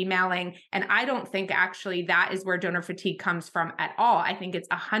much we're emailing. And I don't think actually that is where donor fatigue comes from at all. I think it's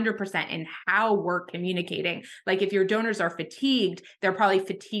 100% in how we're communicating. Like if your donors are fatigued, they're probably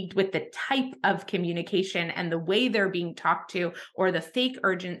fatigued with the type of communication and the way they're being talked to or the fake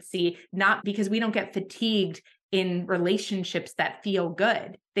urgency, not because we don't get fatigued in relationships that feel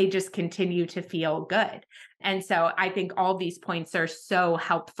good. They just continue to feel good. And so I think all these points are so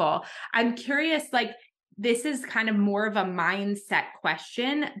helpful. I'm curious, like, this is kind of more of a mindset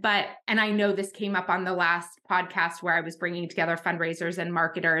question, and I know this came up on the last podcast where I was bringing together fundraisers and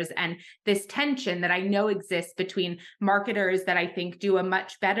marketers, and this tension that I know exists between marketers that I think do a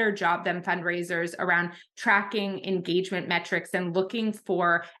much better job than fundraisers around tracking engagement metrics and looking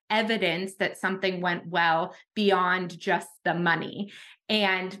for evidence that something went well beyond just the money.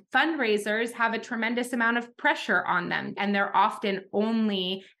 And fundraisers have a tremendous amount of pressure on them, and they're often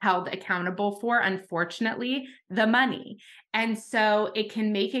only held accountable for, unfortunately, the money. And so it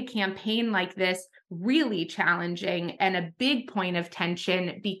can make a campaign like this really challenging and a big point of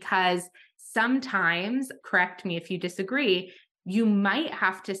tension, because sometimes, correct me if you disagree, you might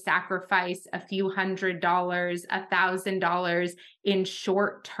have to sacrifice a few $100, $1,000 in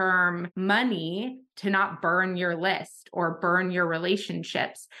short-term money to not burn your list or burn your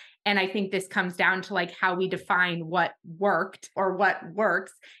relationships. And I think this comes down to like how we define what worked or what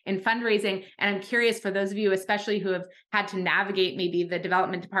works in fundraising. And I'm curious, for those of you, especially who have had to navigate maybe the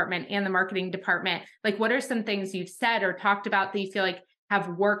development department and the marketing department, like, what are some things you've said or talked about that you feel like have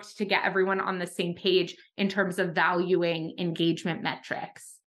worked to get everyone on the same page in terms of valuing engagement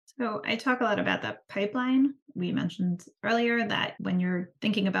metrics? So I talk a lot about the pipeline. We mentioned earlier that when you're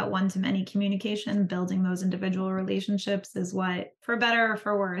thinking about one-to-many communication, building those individual relationships is what, for better or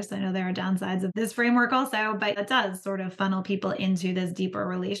for worse, I know there are downsides of this framework also, but it does sort of funnel people into this deeper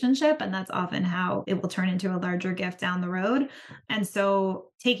relationship. And that's often how it will turn into a larger gift down the road. And so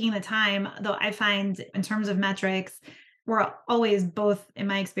taking the time, though, I find in terms of metrics, we're always both, in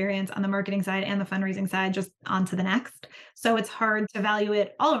my experience, on the marketing side and the fundraising side, just on to the next. So it's hard to value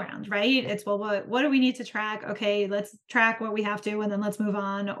it all around, right? It's, well, what do we need to track? Okay, let's track what we have to, and then let's move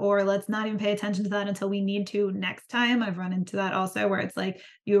on, or let's not even pay attention to that until we need to next time. I've run into that also, where it's like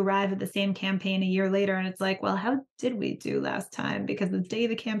you arrive at the same campaign a year later and it's like, well, how did we do last time? Because the day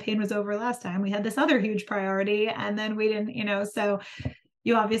the campaign was over last time, we had this other huge priority and then we didn't, so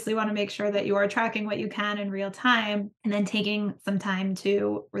you obviously want to make sure that you are tracking what you can in real time and then taking some time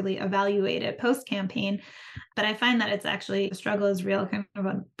to really evaluate it post-campaign. But I find that it's actually, the struggle is real kind of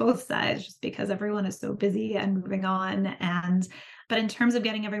on both sides, just because everyone is so busy and moving on. But in terms of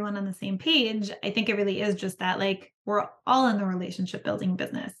getting everyone on the same page, I think it really is just that, like, we're all in the relationship building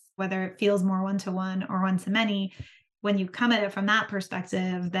business, whether it feels more one-to-one or one-to-many. When you come at it from that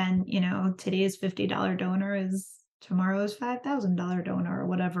perspective, then, today's $50 donor is tomorrow's $5,000 donor, or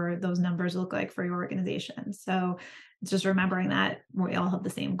whatever those numbers look like for your organization. So it's just remembering that we all have the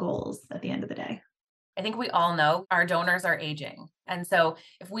same goals at the end of the day. I think we all know our donors are aging. And so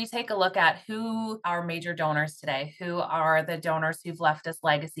if we take a look at who our major donors today, who are the donors who've left us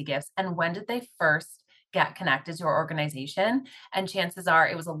legacy gifts, and when did they first get connected to our organization? And chances are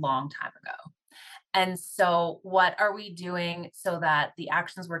it was a long time ago. And so what are we doing so that the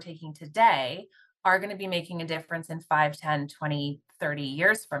actions we're taking today are going to be making a difference in 5, 10, 20, 30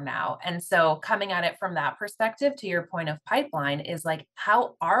 years from now? And so coming at it from that perspective, to your point of pipeline, is like,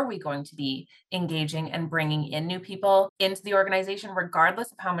 how are we going to be engaging and bringing in new people into the organization,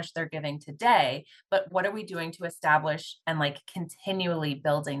 regardless of how much they're giving today? But what are we doing to establish and like continually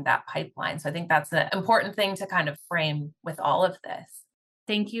building that pipeline? So I think that's an important thing to kind of frame with all of this.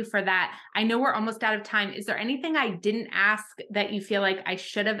 Thank you for that. I know we're almost out of time. Is there anything I didn't ask that you feel like I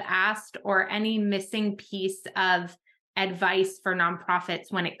should have asked, or any missing piece of advice for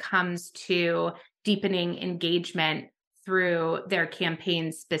nonprofits when it comes to deepening engagement through their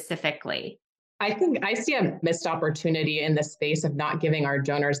campaigns specifically? I think I see a missed opportunity in the space of not giving our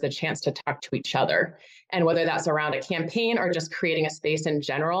donors the chance to talk to each other. And whether that's around a campaign or just creating a space in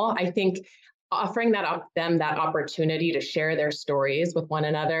general, I think offering them that opportunity to share their stories with one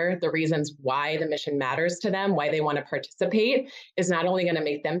another, the reasons why the mission matters to them, why they want to participate, is not only going to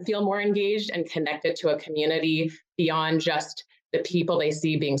make them feel more engaged and connected to a community beyond just the people they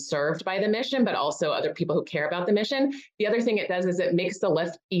see being served by the mission, but also other people who care about the mission. The other thing it does is it makes the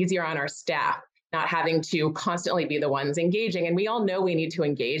lift easier on our staff, not having to constantly be the ones engaging. And we all know we need to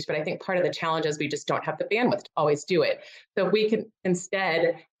engage, but I think part of the challenge is we just don't have the bandwidth to always do it. So if we can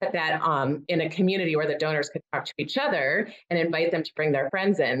instead put that in a community where the donors could talk to each other and invite them to bring their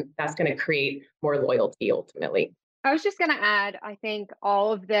friends in, that's going to create more loyalty ultimately. I was just going to add, I think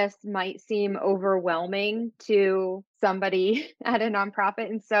all of this might seem overwhelming to somebody at a nonprofit.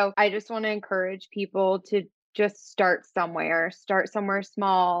 And so I just want to encourage people to just start somewhere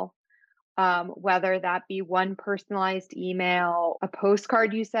small. Whether that be one personalized email, a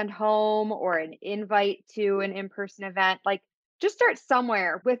postcard you send home, or an invite to an in-person event. Like, just start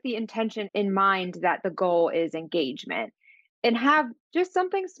somewhere with the intention in mind that the goal is engagement, and have just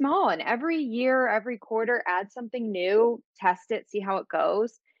something small. And every year, every quarter, add something new, test it, see how it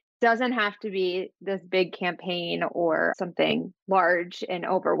goes. Doesn't have to be this big campaign or something large and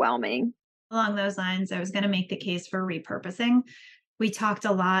overwhelming. Along those lines, I was going to make the case for repurposing. We talked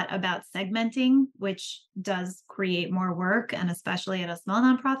a lot about segmenting, which does create more work, and especially at a small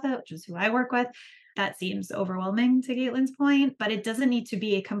nonprofit, which is who I work with, that seems overwhelming, to Caitlin's point, but it doesn't need to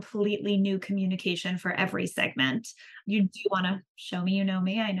be a completely new communication for every segment. You do want to show me, you know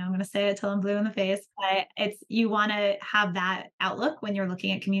me. I know I'm going to say it till I'm blue in the face. You want to have that outlook when you're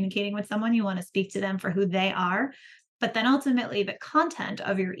looking at communicating with someone. You want to speak to them for who they are. But then ultimately the content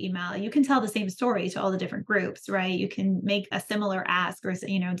of your email, you can tell the same story to all the different groups, right? You can make a similar ask, or,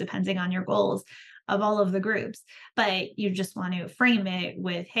 depending on your goals of all of the groups, but you just want to frame it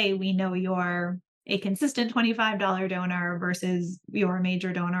with, hey, we know you're a consistent $25 donor versus you're a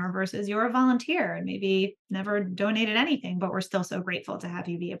major donor versus you're a volunteer and maybe never donated anything, but we're still so grateful to have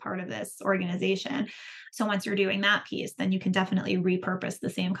you be a part of this organization. So once you're doing that piece, then you can definitely repurpose the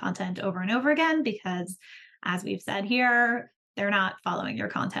same content over and over again, because as we've said here, they're not following your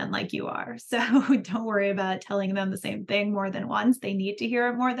content like you are. So don't worry about telling them the same thing more than once. They need to hear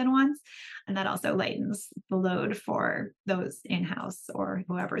it more than once. And that also lightens the load for those in-house or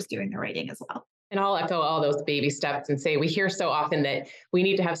whoever's doing the writing as well. And I'll echo all those baby steps and say, we hear so often that we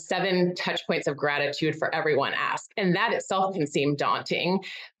need to have 7 touch points of gratitude for everyone asked. And that itself can seem daunting.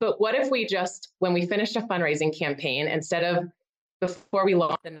 But what if we just, when we finished a fundraising campaign, instead of before we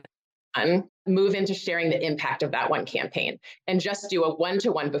launch move into sharing the impact of that one campaign and just do a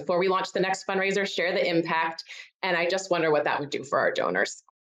one-to-one before we launch the next fundraiser, share the impact. And I just wonder what that would do for our donors.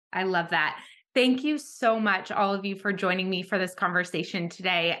 I love that. Thank you so much, all of you, for joining me for this conversation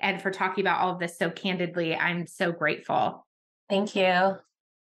today and for talking about all of this so candidly. I'm so grateful. Thank you.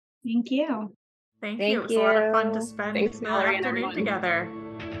 Thank you. Thank you. It was a lot of fun to spend Thanks, Mallory, an afternoon together.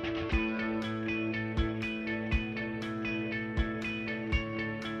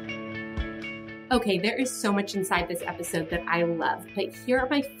 Okay, there is so much inside this episode that I love, but here are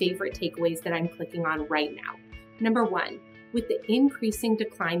my favorite takeaways that I'm clicking on right now. Number 1, with the increasing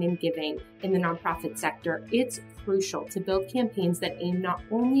decline in giving in the nonprofit sector, it's crucial to build campaigns that aim not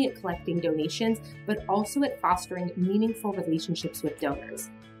only at collecting donations, but also at fostering meaningful relationships with donors.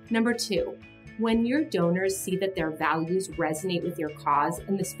 Number 2, when your donors see that their values resonate with your cause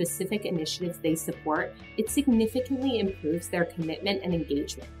and the specific initiatives they support, it significantly improves their commitment and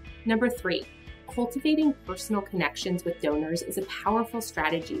engagement. Number 3, cultivating personal connections with donors is a powerful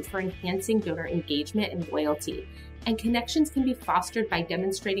strategy for enhancing donor engagement and loyalty. And connections can be fostered by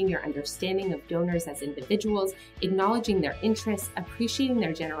demonstrating your understanding of donors as individuals, acknowledging their interests, appreciating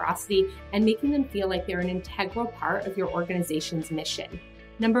their generosity, and making them feel like they're an integral part of your organization's mission.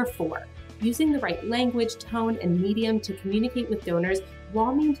 Number 4, using the right language, tone, and medium to communicate with donors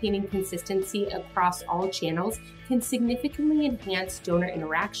while maintaining consistency across all channels can significantly enhance donor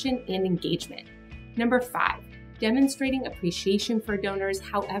interaction and engagement. Number 5, demonstrating appreciation for donors,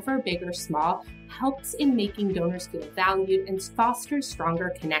 however big or small, helps in making donors feel valued and fosters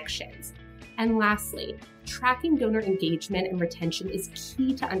stronger connections. And lastly, tracking donor engagement and retention is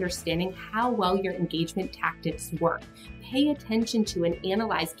key to understanding how well your engagement tactics work. Pay attention to and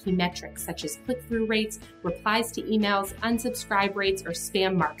analyze key metrics such as click-through rates, replies to emails, unsubscribe rates, or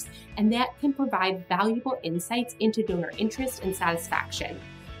spam marks, and that can provide valuable insights into donor interest and satisfaction.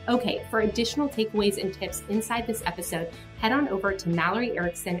 Okay, for additional takeaways and tips inside this episode, head on over to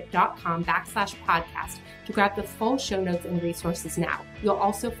MalloryErickson.com/podcast to grab the full show notes and resources now. You'll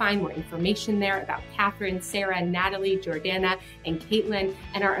also find more information there about Catherine, Sarah, Natalie, Jordana, and Caitlin,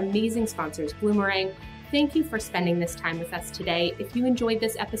 and our amazing sponsors, Bloomerang. Thank you for spending this time with us today. If you enjoyed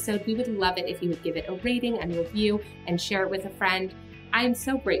this episode, we would love it if you would give it a rating and review and share it with a friend. I am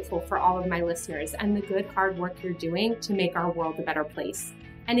so grateful for all of my listeners and the good hard work you're doing to make our world a better place.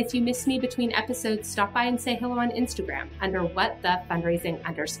 And if you miss me between episodes, stop by and say hello on Instagram under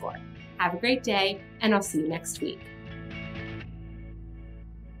 @whatthefundraising_. Have a great day, and I'll see you next week.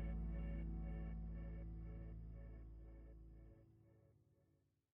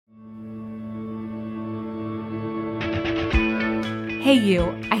 Hey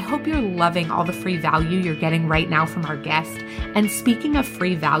you, I hope you're loving all the free value you're getting right now from our guest. And speaking of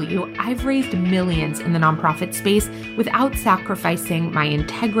free value, I've raised millions in the nonprofit space without sacrificing my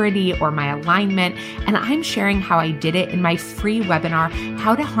integrity or my alignment, and I'm sharing how I did it in my free webinar,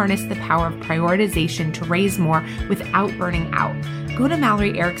 How to Harness the Power of Prioritization to Raise More Without Burning Out. Go to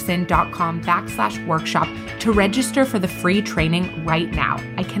MalloryErickson.com/workshop to register for the free training right now.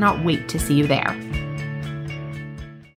 I cannot wait to see you there.